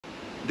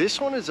This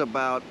one is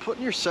about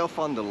putting yourself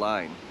on the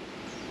line.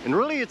 And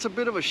really, it's a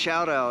bit of a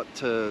shout out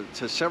to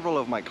several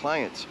of my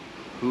clients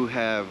who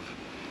have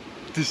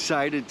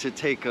decided to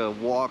take a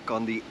walk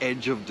on the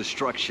edge of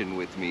destruction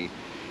with me.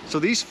 So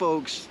these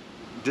folks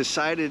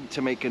decided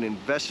to make an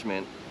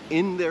investment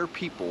in their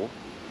people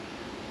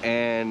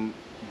and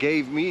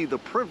gave me the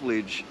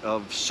privilege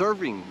of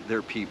serving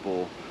their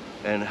people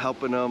and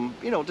helping them,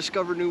 you know,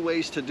 discover new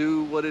ways to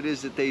do what it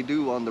is that they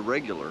do on the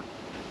regular.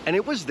 And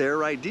it was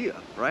their idea,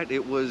 right?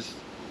 It was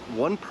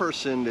one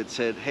person that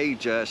said, hey,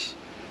 Jess,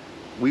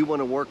 we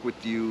want to work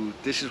with you.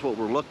 This is what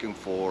we're looking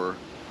for.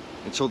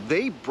 And so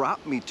they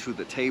brought me to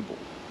the table.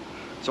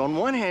 So on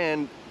one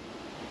hand,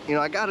 you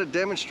know, I got to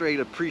demonstrate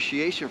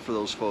appreciation for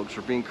those folks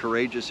for being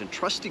courageous and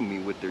trusting me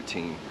with their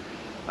team.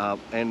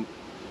 And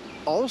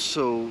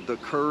also the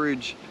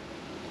courage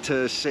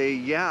to say,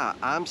 yeah,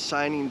 I'm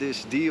signing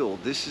this deal.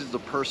 This is the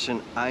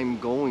person I'm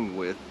going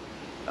with,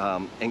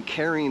 and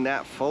carrying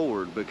that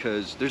forward,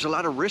 because there's a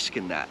lot of risk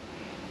in that.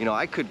 You know,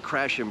 I could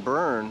crash and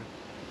burn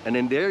and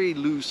then they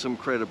lose some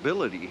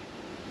credibility,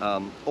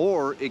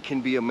 or it can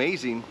be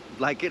amazing,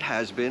 like it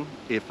has been,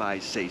 if I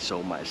say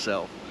so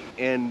myself.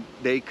 And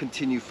they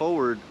continue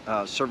forward,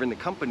 serving the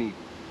company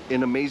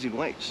in amazing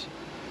ways.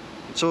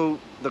 So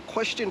the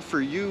question for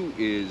you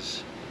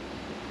is,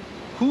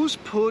 who's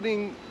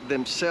putting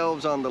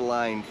themselves on the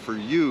line for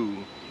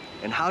you,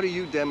 and how do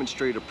you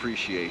demonstrate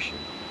appreciation?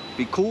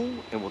 Be cool,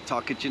 and we'll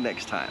talk at you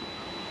next time.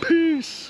 Peace.